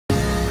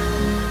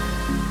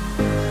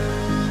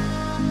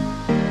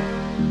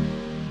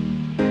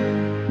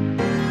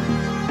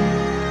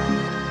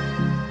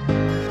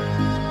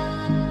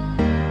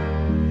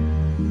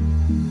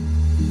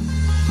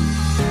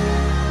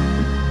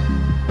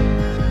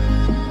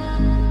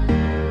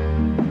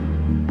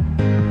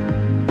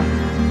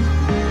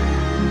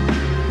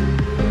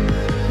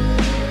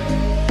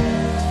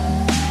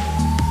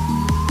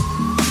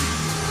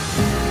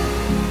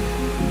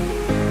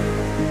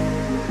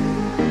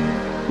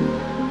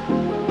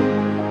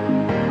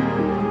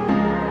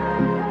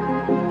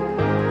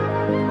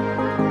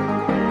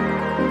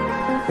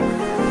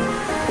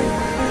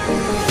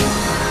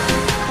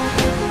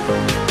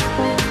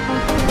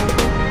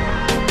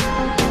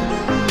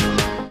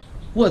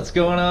What's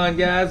going on,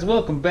 guys?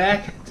 Welcome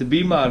back to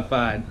Be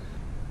Modified.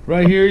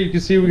 Right here you can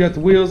see we got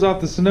the wheels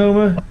off the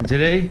Sonoma. And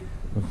today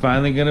we're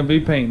finally going to be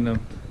painting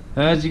them.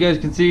 As you guys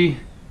can see,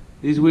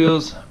 these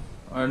wheels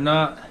are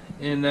not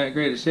in that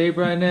great a shape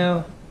right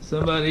now.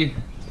 Somebody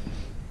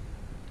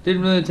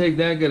didn't really take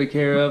that good a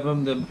care of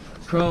them. The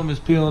chrome is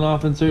peeling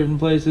off in certain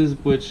places,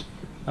 which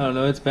I don't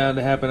know, it's bound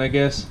to happen, I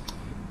guess.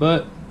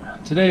 But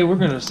today we're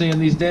going to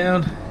sand these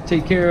down,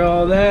 take care of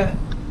all that,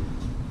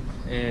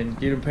 and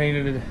get them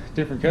painted a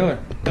different color.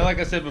 Now, like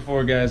I said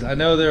before, guys, I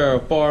know there are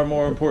far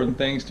more important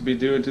things to be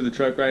doing to the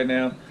truck right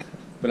now,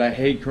 but I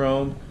hate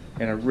chrome,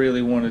 and I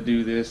really want to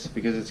do this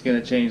because it's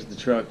going to change the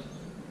truck.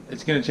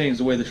 It's going to change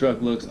the way the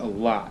truck looks a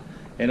lot.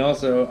 And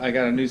also, I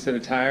got a new set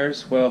of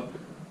tires. Well,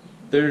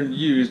 they're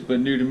used,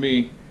 but new to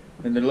me,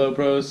 and they're low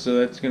pros, so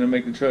that's going to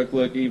make the truck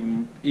look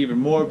even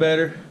more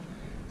better.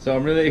 So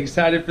I'm really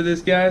excited for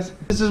this, guys.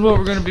 This is what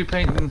we're going to be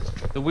painting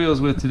the wheels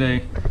with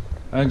today.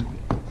 I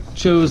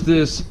chose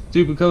this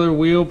stupid color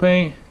wheel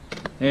paint,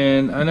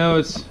 and I know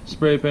it's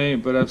spray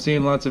paint, but I've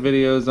seen lots of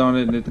videos on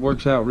it and it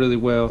works out really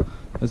well.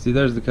 Let's see,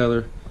 there's the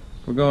color.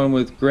 We're going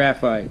with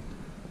graphite.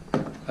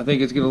 I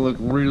think it's gonna look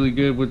really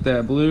good with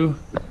that blue.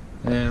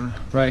 And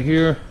right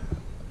here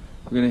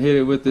we're gonna hit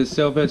it with this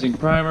self-etching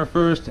primer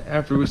first,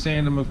 after we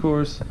sand them, of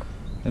course,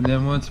 and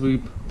then once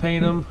we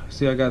paint them.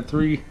 See, I got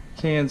 3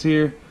 cans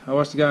here. I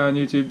watched a guy on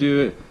YouTube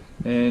do it,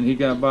 and he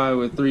got by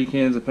with 3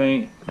 cans of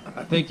paint.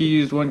 I think he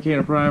used 1 can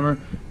of primer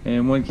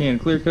and 1 can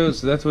of clear coat,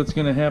 so that's what's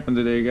gonna happen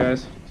today,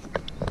 guys.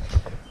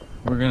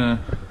 We're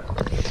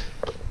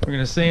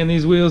gonna sand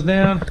these wheels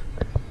down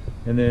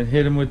and then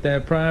hit them with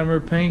that primer,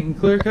 paint, and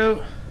clear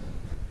coat,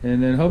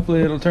 and then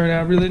hopefully it'll turn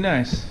out really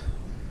nice.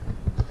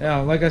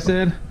 Now, like I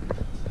said,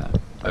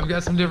 I've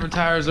got some different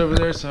tires over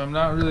there, so I'm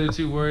not really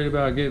too worried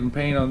about getting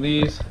paint on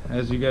these.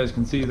 As you guys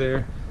can see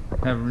there,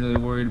 I haven't really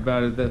worried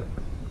about it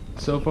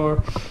so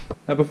far.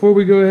 Now, before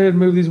we go ahead and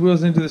move these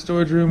wheels into the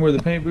storage room where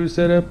the paint booth's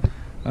set up,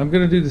 I'm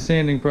going to do the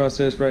sanding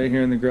process right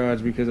here in the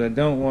garage because I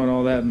don't want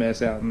all that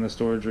mess out in the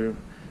storage room.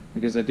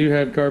 Because I do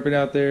have carpet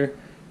out there,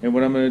 and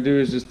what I'm going to do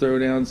is just throw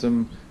down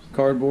some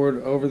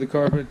cardboard over the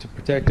carpet to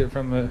protect it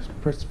from the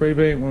spray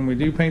paint when we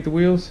do paint the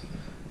wheels.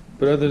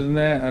 But other than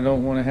that, I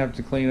don't want to have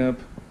to clean up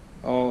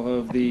all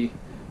of the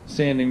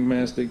sanding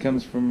mess that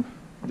comes from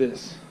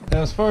this.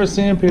 Now, as far as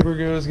sandpaper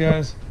goes,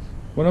 guys,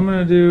 what I'm going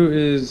to do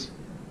is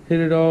hit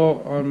it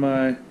all on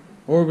my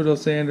orbital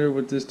sander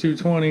with this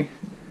 220,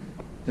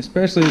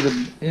 especially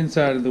the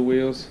inside of the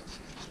wheels,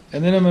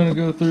 and then I'm going to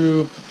go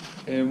through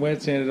and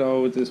wet sand it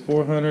all with this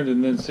 400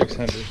 and then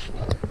 600.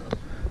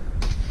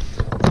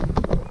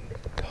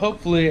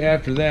 Hopefully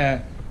after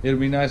that it'll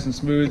be nice and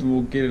smooth, and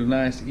we'll get a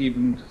nice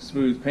even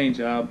smooth paint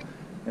job,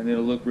 and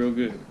it'll look real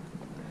good.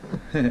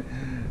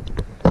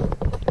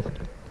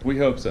 We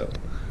hope so.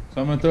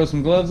 So I'm going to throw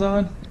some gloves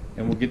on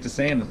and we'll get to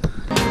sanding.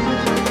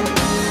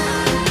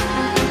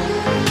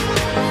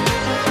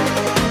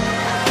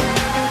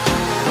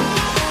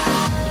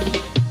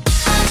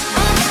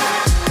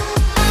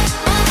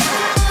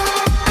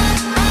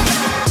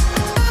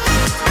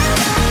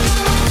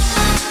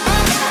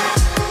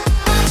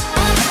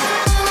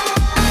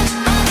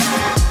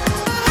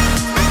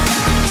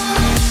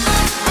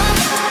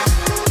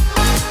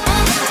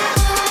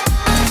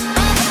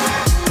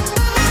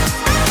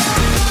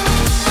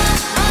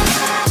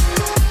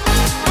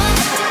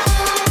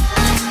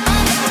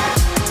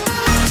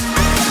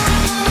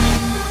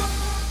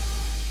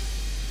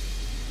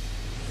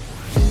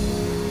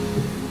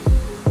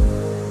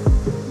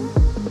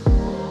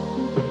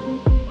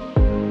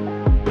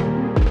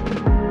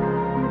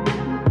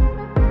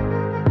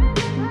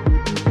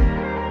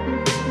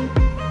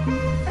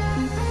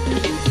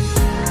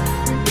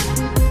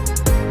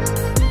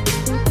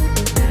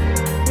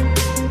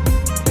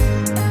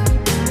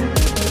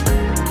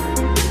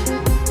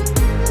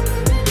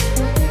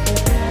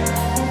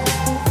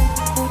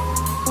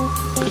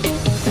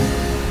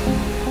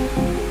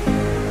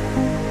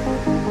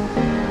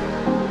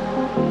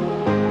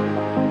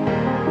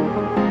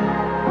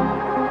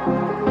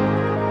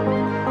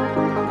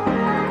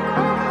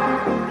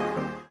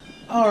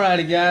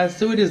 Alrighty, guys,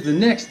 so it is the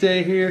next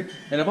day here,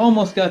 and I've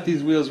almost got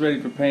these wheels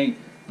ready for paint,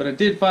 but I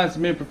did find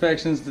some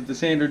imperfections that the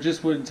sander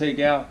just wouldn't take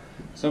out,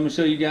 so I'm going to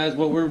show you guys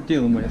what we're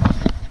dealing with.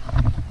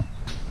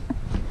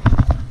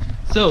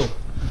 So,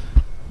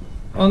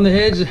 on the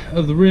edge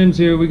of the rims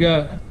here, we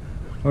got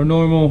our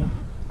normal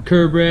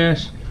curb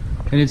rash,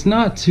 and it's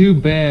not too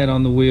bad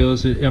on the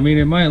wheels. I mean,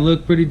 it might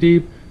look pretty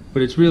deep,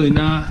 but it's really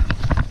not.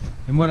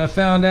 And what I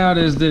found out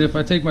is that if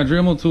I take my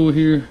Dremel tool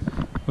here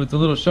with the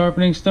little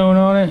sharpening stone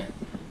on it,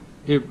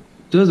 it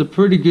does a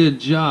pretty good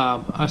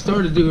job. I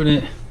started doing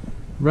it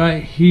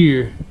right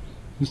here.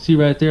 You see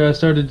right there, I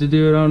started to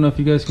do it. I don't know if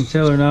you guys can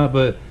tell or not,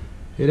 but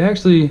it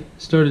actually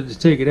started to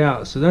take it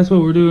out. So that's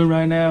what we're doing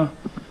right now.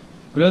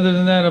 But other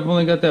than that, I've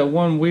only got that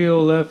one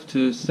wheel left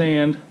to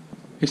sand,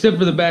 except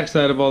for the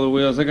backside of all the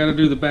wheels. I got to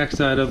do the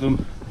backside of them.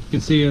 You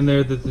can see in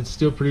there that it's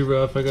still pretty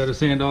rough. I got to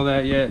sand all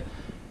that yet,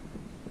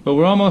 but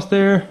we're almost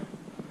there.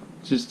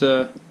 Just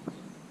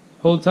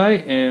hold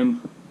tight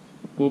and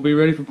we'll be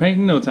ready for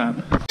painting in no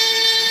time.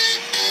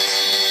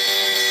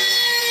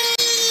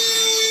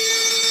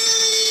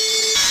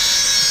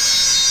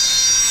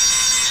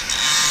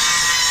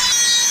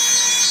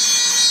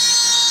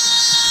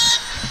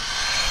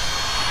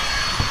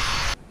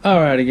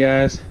 Alrighty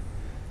guys,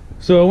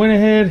 so I went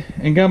ahead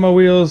and got my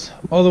wheels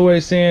all the way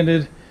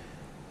sanded,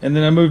 and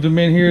then I moved them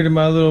in here to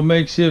my little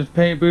makeshift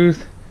paint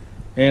booth,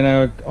 and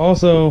I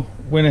also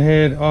went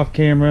ahead off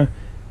camera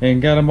and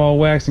got them all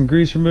wax and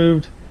grease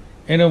removed,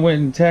 and I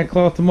went and tack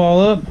clothed them all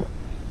up.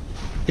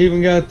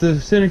 Even got the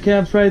center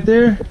caps right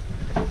there.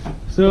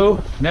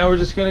 So now we're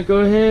just gonna go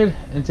ahead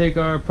and take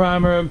our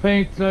primer and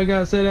paint that I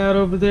got set out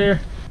over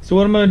there. So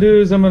what I'm going to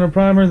do is I'm going to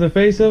primer the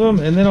face of them,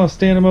 and then I'll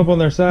stand them up on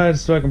their sides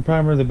so I can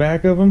primer the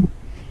back of them,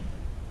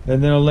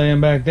 and then I'll lay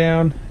them back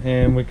down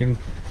and we can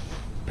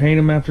paint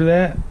them after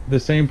that, the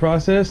same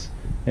process.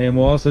 And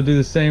we'll also do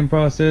the same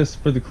process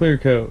for the clear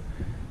coat.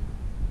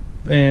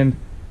 And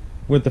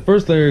with the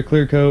first layer of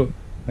clear coat,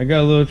 I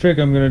got a little trick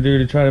I'm going to do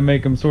to try to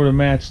make them sort of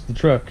match the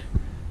truck.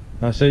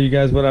 I'll show you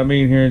guys what I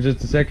mean here in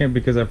just a second,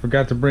 because I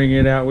forgot to bring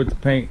it out with the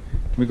paint.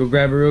 Let me go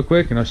grab it real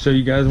quick and I'll show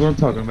you guys what I'm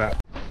talking about.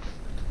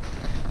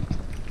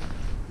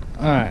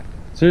 Alright,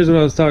 so here's what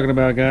I was talking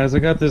about, guys. I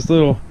got this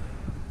little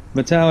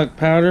metallic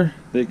powder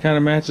that kind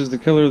of matches the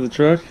color of the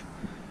truck,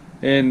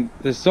 and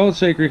the salt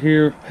shaker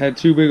here had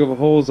too big of a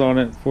holes on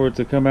it for it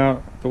to come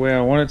out the way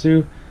I want it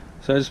to,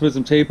 so I just put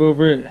some tape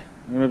over it. I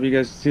don't know if you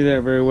guys can see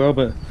that very well,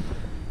 but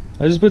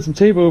I just put some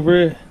tape over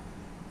it,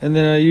 and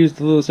then I used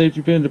a little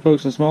safety pin to poke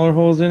some smaller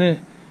holes in it,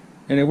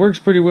 and it works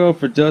pretty well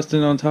for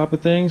dusting on top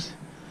of things.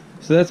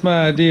 So that's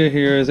my idea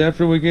here, is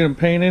after we get them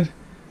painted,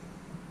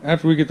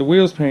 after we get the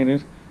wheels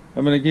painted,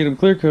 I'm going to get them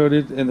clear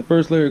coated, and the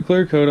first layer of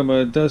clear coat I'm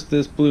going to dust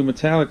this blue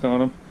metallic on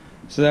them,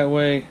 so that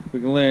way we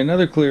can lay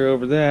another clear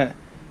over that,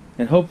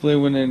 and hopefully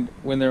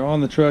when they're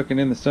on the truck and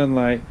in the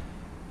sunlight,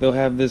 they'll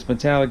have this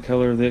metallic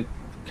color that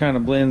kind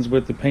of blends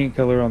with the paint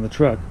color on the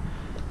truck.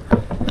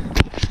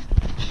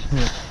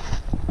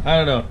 I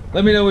don't know,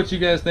 let me know what you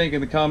guys think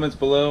in the comments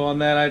below on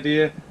that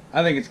idea.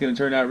 I think it's going to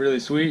turn out really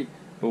sweet,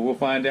 but we'll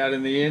find out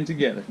in the end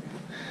together.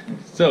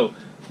 So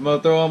I'm going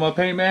to throw on my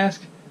paint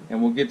mask,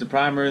 and we'll get the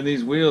primer in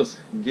these wheels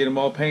and get them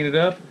all painted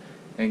up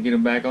and get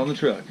them back on the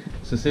truck.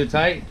 So sit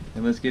tight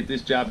and let's get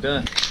this job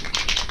done.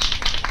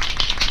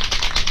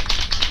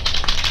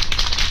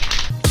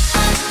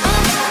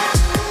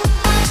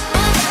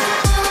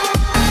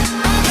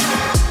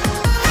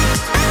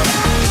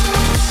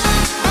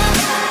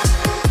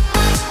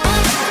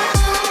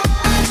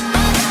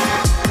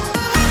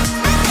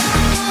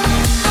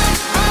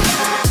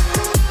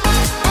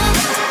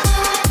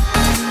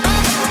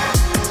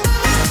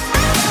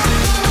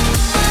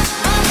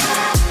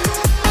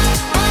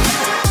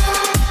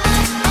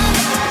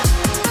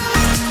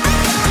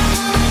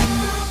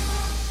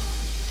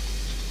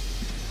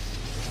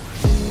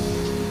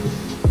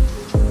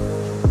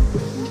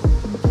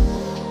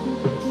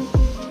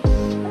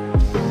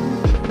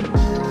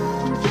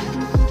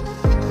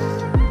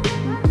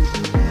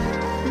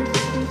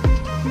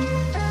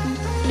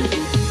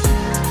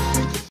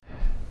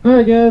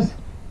 Alright guys,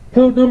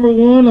 coat number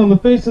 1 on the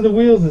face of the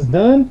wheels is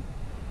done.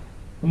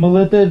 I'm going to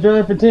let that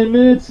dry for 10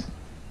 minutes,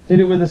 hit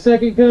it with a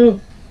second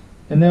coat,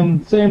 and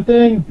then same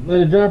thing,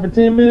 let it dry for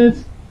 10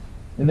 minutes,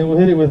 and then we'll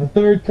hit it with a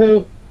third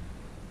coat,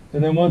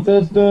 and then once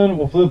that's done,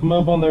 we'll flip them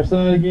up on their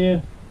side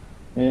again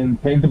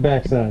and paint the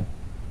back side.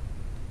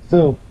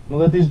 So, we'll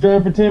let these dry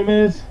for 10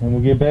 minutes and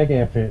we'll get back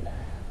after it.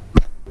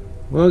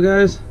 Well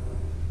guys,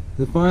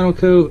 the final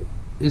coat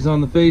is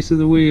on the face of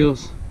the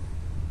wheels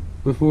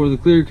before the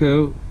clear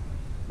coat.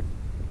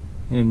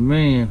 And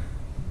man,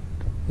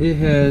 it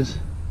has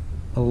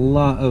a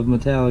lot of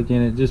metallic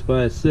in it just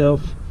by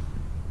itself.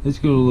 It's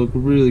going to look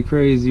really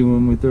crazy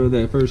when we throw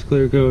that first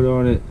clear coat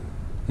on it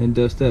and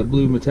dust that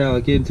blue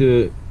metallic into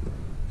it,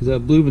 because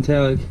that blue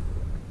metallic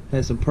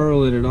has some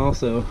pearl in it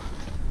also,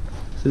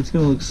 so it's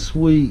going to look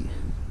sweet.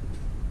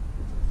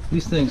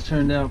 These things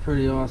turned out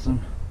pretty awesome.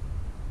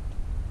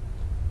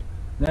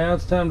 Now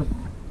it's time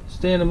to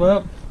stand them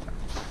up,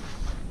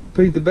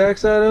 paint the back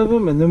side of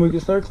them, and then we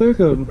can start clear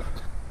coating.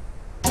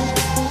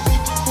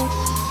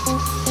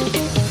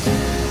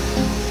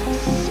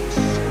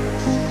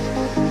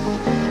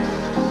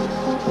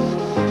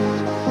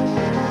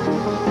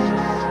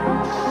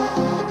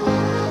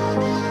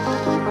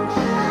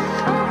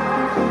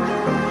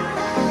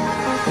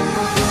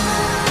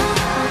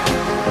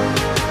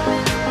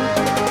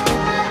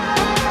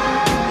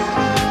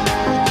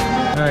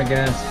 Alright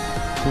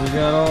guys, so we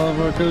got all of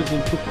our coats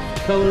and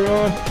color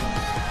on.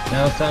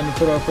 Now it's time to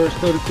put our first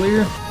coat of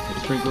clear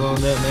and sprinkle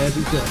on that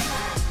magic dust.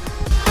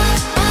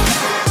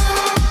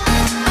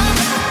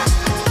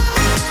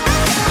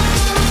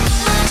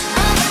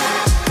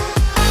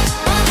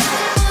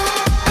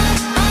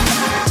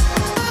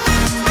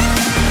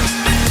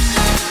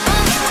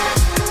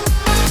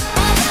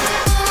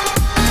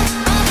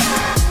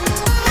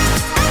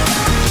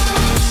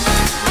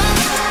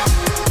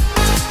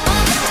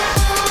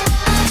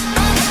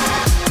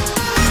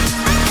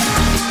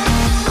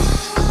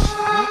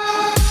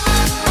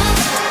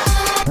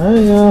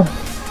 Alright y'all,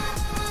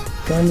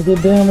 Trying to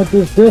get down with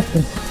this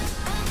distance.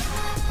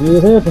 See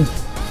what happens.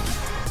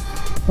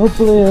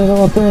 Hopefully it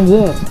all turns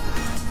out.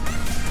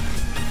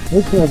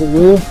 Looks like it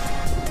will.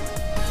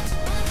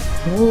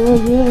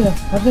 Oh yeah,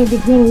 I think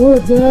it's gonna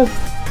work, guys.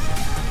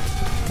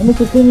 I'm gonna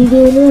continue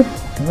doing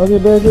this, and I'll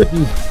get back with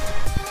you.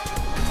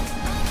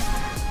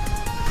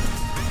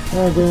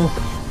 Alright guys,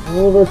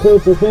 all of our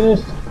coats are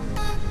finished.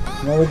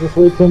 Now we just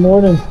wait till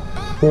morning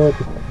for it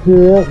to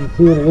cure out and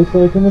see what it looks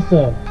like in the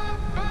sun.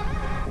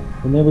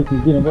 And then we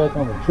can get them back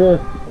on the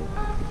truck.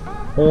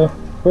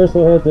 First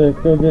we'll have to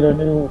go get our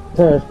new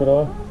tires put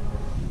on.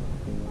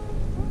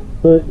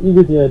 But you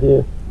get the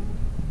idea.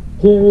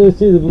 Can't really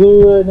see the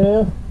blue right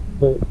now,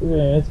 but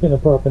yeah, it's gonna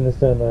pop in the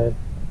sunlight.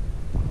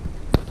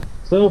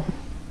 So,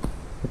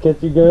 I'll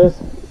catch you guys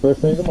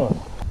first thing tomorrow.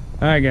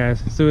 Alright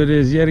guys, so it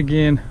is yet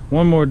again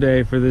one more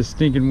day for this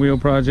stinking wheel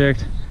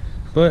project.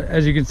 But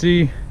as you can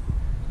see,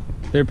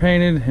 they're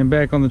painted and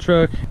back on the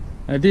truck.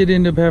 I did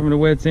end up having to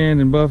wet sand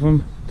and buff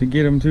them to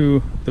get them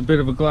to the bit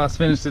of a gloss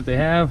finish that they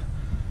have.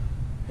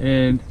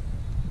 And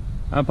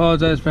I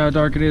apologize for how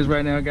dark it is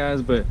right now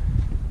guys, but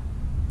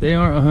they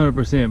aren't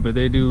 100%, but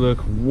they do look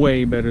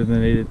way better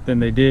than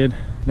they did.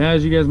 Now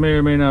as you guys may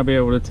or may not be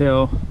able to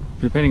tell,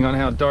 depending on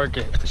how dark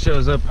it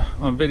shows up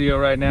on video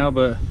right now,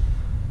 but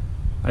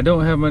I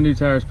don't have my new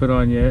tires put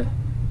on yet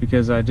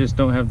because I just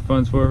don't have the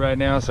funds for it right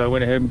now. So I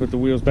went ahead and put the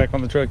wheels back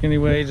on the truck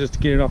anyway, just to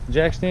get it off the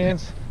jack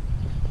stands.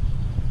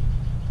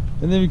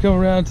 And then we come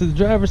around to the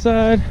driver's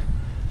side.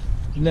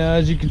 Now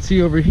as you can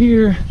see over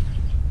here,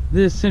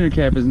 this center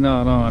cap is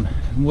not on.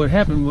 And what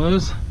happened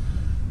was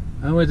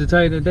I went to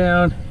tighten it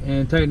down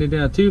and tightened it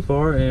down too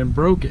far and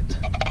broke it.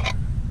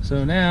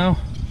 So now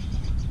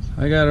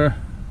I gotta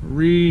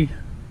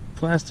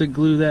plastic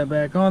glue that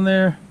back on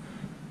there.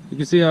 You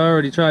can see I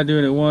already tried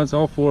doing it once.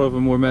 All four of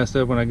them were messed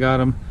up when I got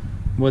them.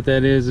 What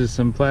that is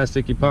some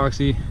plastic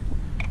epoxy,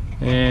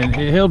 and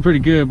it held pretty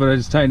good, but I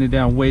just tightened it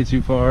down way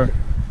too far.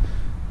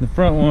 The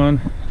front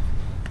one,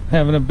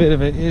 having a bit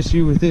of an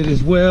issue with it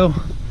as well,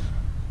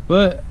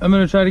 but I'm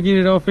gonna try to get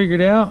it all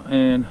figured out,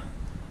 and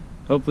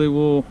hopefully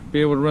we'll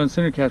be able to run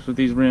center caps with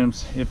these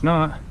rims. If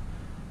not,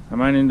 I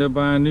might end up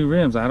buying new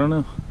rims. I don't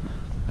know.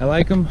 I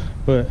like them,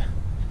 but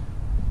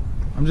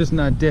I'm just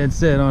not dead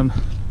set on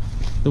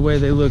the way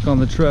they look on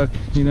the truck,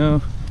 you know.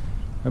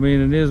 I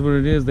mean, it is what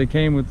it is. They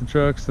came with the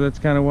truck, so that's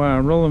kind of why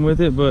I'm rolling with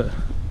it, but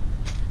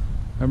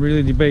I'm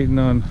really debating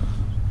on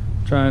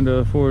trying to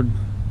afford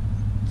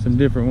some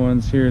different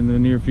ones here in the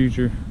near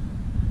future.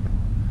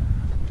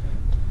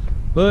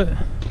 But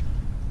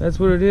that's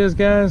what it is,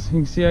 guys. You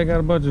can see I got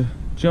a bunch of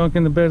junk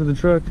in the bed of the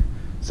truck.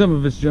 Some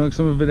of it's junk,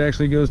 some of it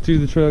actually goes to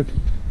the truck.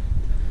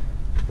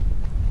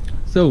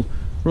 So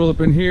roll up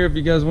in here if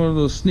you guys want a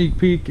little sneak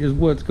peek is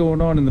what's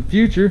going on in the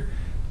future.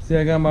 See,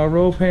 I got my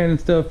roll pan and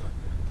stuff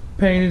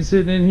painted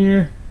sitting in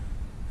here.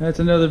 That's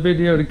another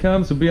video to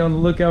come, so be on the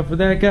lookout for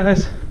that,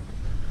 guys.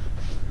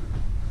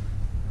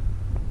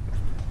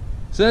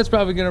 So that's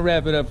probably gonna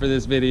wrap it up for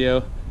this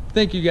video.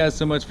 Thank you guys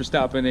so much for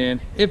stopping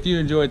in. If you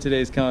enjoyed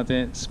today's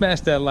content,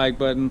 smash that like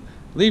button,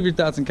 leave your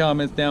thoughts and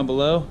comments down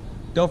below.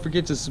 Don't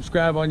forget to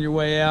subscribe on your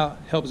way out,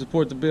 help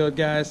support the build,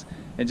 guys,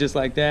 and just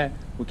like that,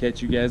 we'll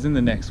catch you guys in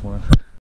the next one.